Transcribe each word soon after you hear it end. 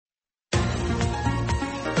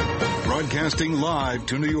Broadcasting live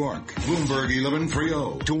to New York, Bloomberg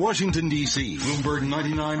 1130. To Washington, D.C., Bloomberg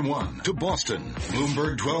 99.1. To Boston,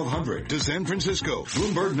 Bloomberg 1200. To San Francisco,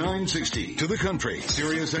 Bloomberg 960. To the country,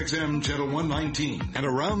 Sirius XM Channel 119. And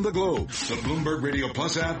around the globe, the Bloomberg Radio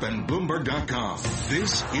Plus app and Bloomberg.com.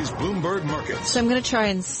 This is Bloomberg Markets. So I'm going to try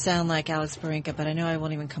and sound like Alex Barinka, but I know I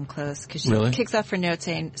won't even come close because she kicks off her note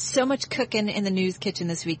saying, so much cooking in the news kitchen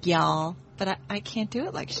this week, y'all. But I can't do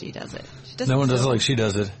it like she does it. No one does it like she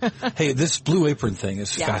does it. Hey, this Blue Apron thing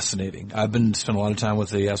is fascinating. I've been spending a lot of time with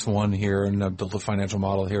the S1 here, and I've built a financial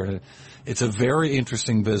model here. It's a very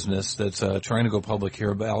interesting business that's trying to go public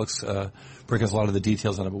here. But Alex brings us a lot of the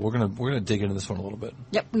details on it. But we're gonna dig into this one a little bit.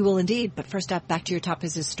 Yep, we will indeed. But first up, back to your top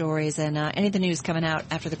business stories and any of the news coming out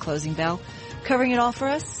after the closing bell. Covering it all for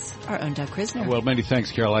us, our own Doug Krisner. Well, many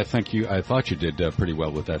thanks, Carol. I thought you did pretty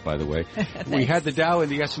well with that, by the way. We had the Dow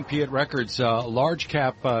and the S&P at records. Large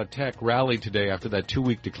cap tech rallied today after that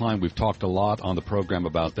 2-week decline. We've talked a lot on the program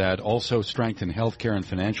about that. Also strength in healthcare and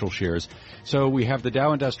financial shares. So we have the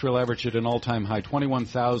Dow Industrial Average at an all-time high,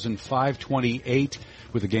 21,528,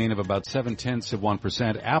 with a gain of about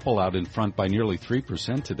 0.7%. Apple out in front by nearly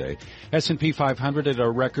 3% today. S&P 500 at a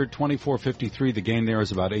record 2453. The gain there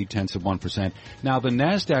is about 0.8%. Now the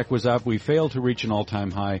Nasdaq was up. We failed to reach an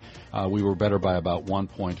all-time high. We were better by about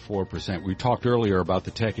 1.4%. We talked earlier about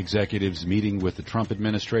the tech executives meeting with the Trump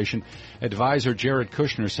administration. Advisor Jared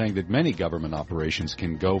Kushner saying that many government operations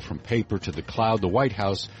can go from paper to the cloud. The White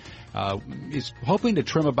House is hoping to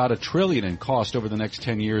trim about $1 trillion in cost over the next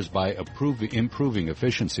 10 years by improving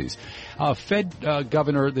efficiencies. Fed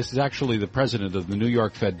governor, this is actually the president of the New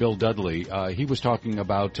York Fed, Bill Dudley. He was talking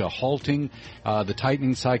about halting the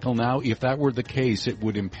tightening cycle now. If that were the case, it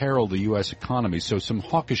would imperil the U.S. economy. So some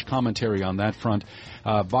hawkish commentary on that front.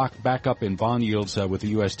 Back up in bond yields with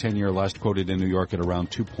the U.S. 10-year last quoted in New York at around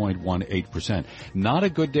 2.18%. Not a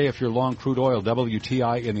good day if you're long crude oil.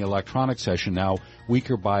 WTI in the electronic session now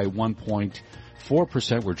weaker by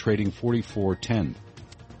 1.4%. We're trading 44.10.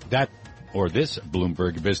 This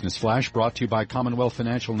Bloomberg Business Flash brought to you by Commonwealth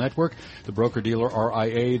Financial Network, the broker-dealer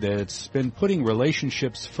RIA that's been putting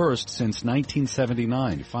relationships first since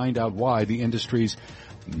 1979. Find out why the industry's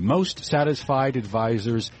most satisfied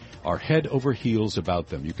advisors are head over heels about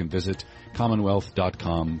them. You can visit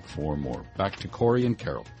commonwealth.com for more. Back to Cory and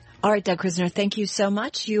Carol. All right, Doug Krisner, thank you so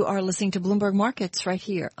much. You are listening to Bloomberg Markets right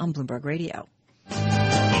here on Bloomberg Radio.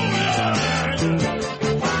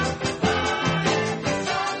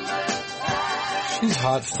 She's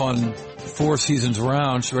hot, fun, 4 seasons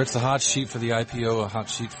around. She writes the hot sheet for the IPO, a hot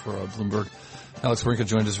sheet for Bloomberg. Alex Barinka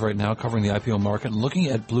joined us right now covering the IPO market and looking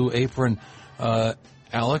at Blue Apron.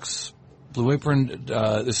 Alex, Blue Apron,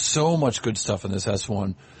 there's so much good stuff in this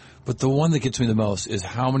S1, but the one that gets me the most is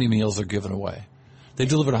how many meals are given away. They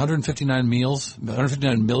delivered 159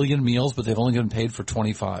 million meals, but they've only gotten paid for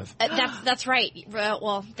 25. That's right.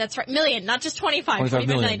 That's right. Million, not just 25. 25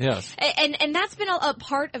 million, yes. And that's been a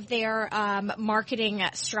part of their marketing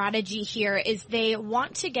strategy here is they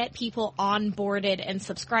want to get people onboarded and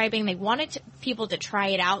subscribing. They wanted people to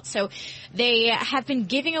try it out. So they have been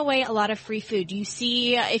giving away a lot of free food. You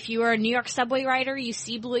see, if you are a New York subway rider, you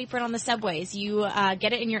see Blue Apron on the subways. You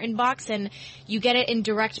get it in your inbox and you get it in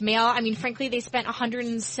direct mail. I mean, frankly, they spent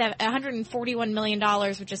 $141 million,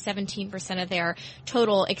 which is 17% of their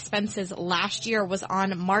total expenses last year, was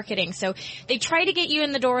on marketing. So they try to get you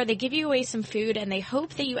in the door, they give you away some food, and they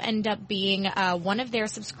hope that you end up being one of their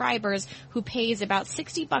subscribers who pays about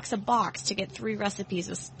 $60 a box to get 3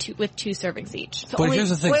 recipes with 2 servings each. So but here's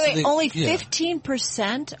the thing. Only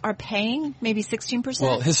 15% are paying, maybe 16%?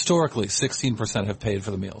 Well, historically, 16% have paid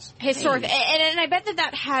for the meals. Historically. And I bet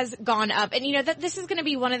that has gone up. And, this is going to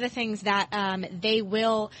be one of the things that they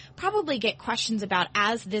will probably get questions about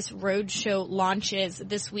as this roadshow launches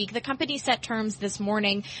this week. The company set terms this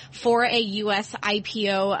morning for a U.S.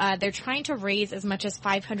 IPO. They're trying to raise as much as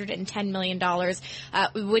 $510 million,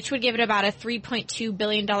 which would give it about a $3.2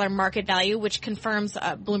 billion market value, which confirms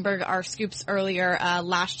Bloomberg, our scoops earlier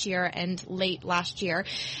last year and late last year.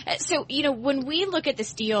 So, when we look at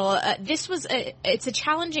this deal, it's a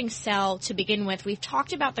challenging sell to begin with. We've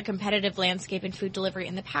talked about the competitive landscape in food delivery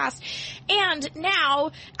in the past, and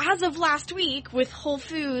now, as of last week, with Whole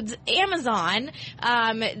Foods, Amazon,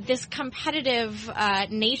 this competitive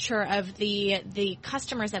nature of the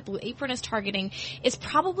customers that Blue Apron is targeting is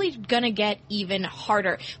probably going to get even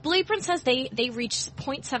harder. Blue Apron says they reach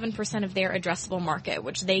 0.7% of their addressable market,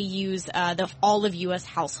 which they use all of U.S.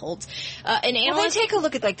 households. They take a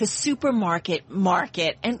look at like the supermarket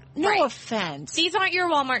market, and no offense, these aren't your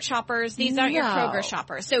Walmart shoppers. These aren't your Kroger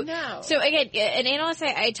shoppers. So again, an analyst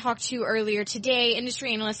I talked to earlier today,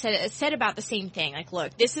 industry analyst said about the same thing. Like,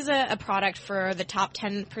 look, this is a product for the top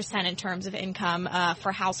 10% in terms of income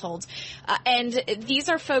for households, and these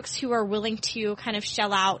are folks who are willing to kind of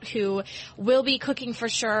shell out, who will be cooking for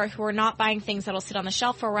sure, who are not buying things that'll sit on the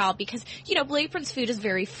shelf for a while because Blue Apron's food is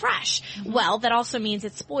very fresh. Mm-hmm. Well, that also means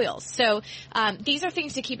it spoils. So these are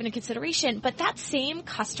things to keep into consideration. But that same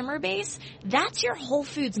customer base, that's your Whole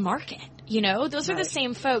Foods market. Those are the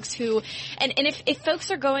same folks who, and if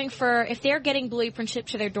folks are going for, if they're getting Blue Apron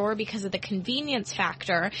shipped to their door because of the convenience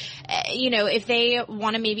factor, if they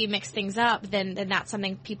want to maybe mix things up, then that's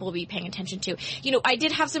something people will be paying attention to. I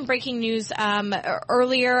did have some breaking news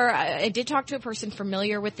earlier. I did talk to a person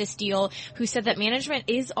familiar with this deal who said that management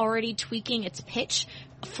is already tweaking its pitch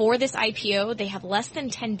for this IPO. They have less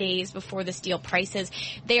than 10 days before this deal prices.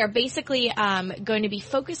 They are basically going to be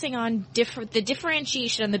focusing on the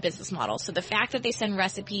differentiation in the business model. So the fact that they send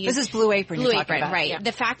recipes. This is Blue Apron you're talking about. Right. Yeah.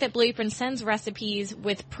 The fact that Blue Apron sends recipes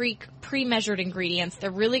with pre-measured ingredients,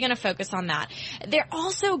 they're really going to focus on that. They're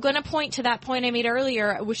also going to point to that point I made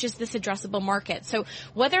earlier, which is this addressable market. So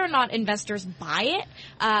whether or not investors buy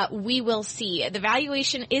it, we will see. The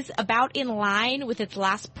valuation is about in line with its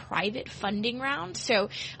last private funding round. So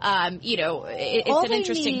it's an interesting play. All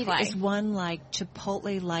they need is one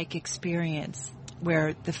Chipotle-like experience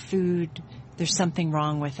where the food, there's something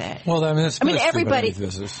wrong with it. Well, that's everybody. True about any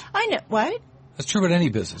business. I know what. That's true about any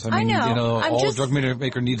business. I know. All a drug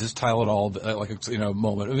maker needs is Tylenol,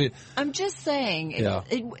 moment. I'm just saying. Yeah.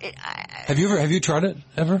 Have you tried it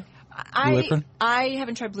ever? Blue Apron? I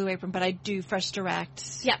haven't tried Blue Apron, but I do Fresh Direct.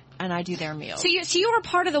 Yep. And I do their meals. So you are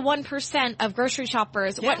part of the 1% of grocery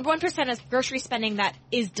shoppers. Yeah. 1% of grocery spending that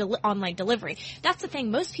is online delivery. That's the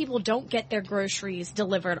thing. Most people don't get their groceries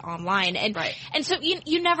delivered online, and so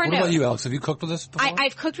you never know. What about you, Alex? Have you cooked with this before?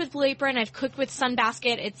 I've cooked with Blue Apron. I've cooked with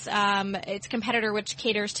Sunbasket. It's competitor which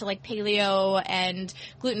caters to like paleo and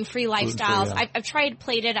gluten-free lifestyles. Yeah. I've tried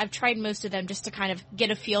Plated. I've tried most of them just to kind of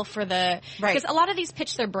get a feel for because a lot of these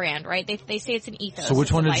pitch their brand, right? They say it's an ethos. So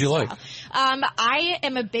which one did you like? I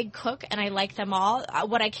am a big cook and I like them all.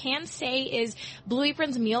 What I can say is Blue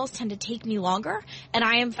Apron's meals tend to take me longer, and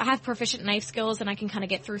I have proficient knife skills and I can kind of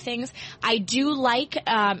get through things. I do like,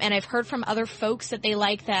 and I've heard from other folks that they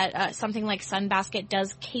like that something like Sunbasket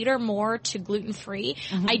does cater more to gluten-free.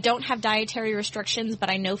 Mm-hmm. I don't have dietary restrictions, but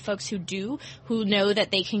I know folks who do, who know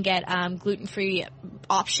that they can get gluten-free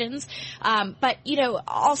options. But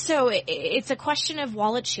also it's a question of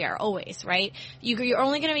wallet share always, right? You're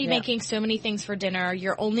only going to be making so many things for dinner.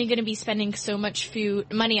 You're only going to be spending so much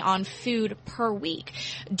money on food per week.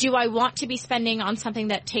 Do I want to be spending on something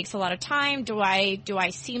that takes a lot of time? Do I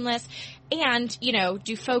seamless? And,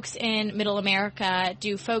 do folks in middle America,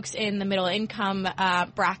 do folks in the middle income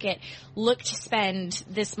bracket look to spend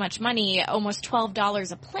this much money, almost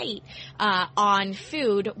 $12 a plate, on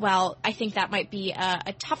food? Well, I think that might be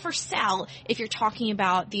a tougher sell if you're talking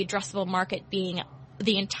about the addressable market being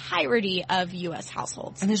the entirety of U.S.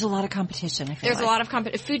 households. And there's a lot of competition, I feel There's a lot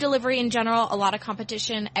of food delivery in general, a lot of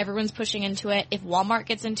competition. Everyone's pushing into it. If Walmart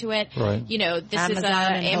gets into it, right. This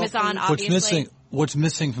Amazon, obviously. What's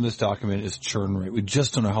missing from this document is churn rate. We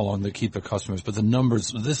just don't know how long they keep their customers, but the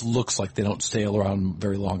numbers, this looks like they don't stay around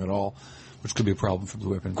very long at all, which could be a problem for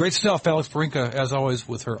Blue Apron. Great stuff, Alex Barinka, as always,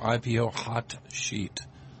 with her IPO hot sheet.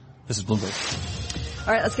 This is Bloomberg.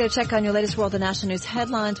 All right, let's get a check on your latest world and national news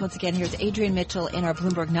headlines. Once again, here's Adrienne Mitchell in our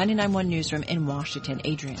Bloomberg 99.1 newsroom in Washington.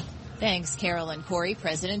 Adrienne. Thanks, Carol and Cory.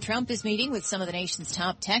 President Trump is meeting with some of the nation's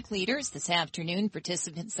top tech leaders this afternoon.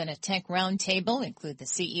 Participants in a tech roundtable include the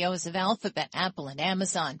CEOs of Alphabet, Apple, and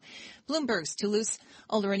Amazon. Bloomberg's Toulouse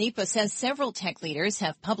Oloranipo says several tech leaders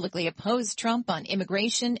have publicly opposed Trump on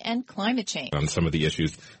immigration and climate change. On some of the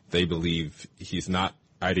issues, they believe he's not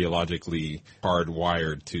ideologically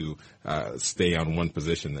hardwired to stay on one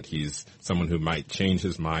position, that he's someone who might change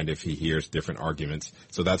his mind if he hears different arguments.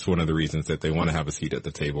 So that's one of the reasons that they want to have a seat at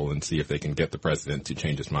the table and see if they can get the president to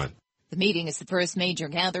change his mind. The meeting is the first major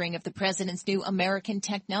gathering of the president's new American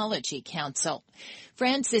Technology Council.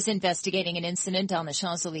 France is investigating an incident on the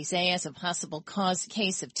Champs-Élysées as a possible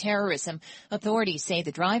case of terrorism. Authorities say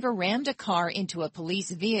the driver rammed a car into a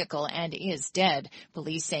police vehicle and is dead.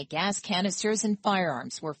 Police say gas canisters and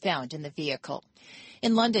firearms were found in the vehicle.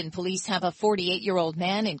 In London, police have a 48-year-old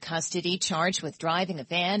man in custody charged with driving a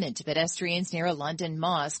van into pedestrians near a London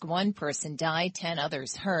mosque. One person died, 10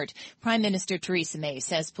 others hurt. Prime Minister Theresa May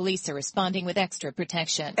says police are responding with extra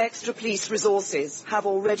protection. Extra police resources have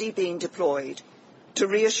already been deployed to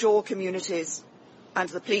reassure communities, and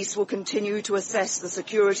the police will continue to assess the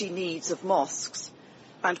security needs of mosques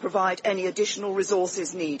and provide any additional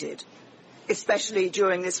resources needed, especially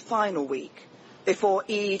during this final week before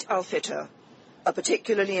Eid al-Fitr, a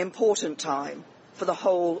particularly important time for the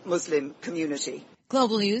whole Muslim community.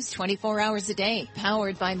 Global news 24 hours a day,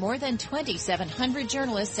 powered by more than 2,700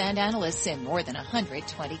 journalists and analysts in more than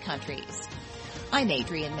 120 countries. I'm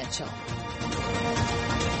Adrienne Mitchell.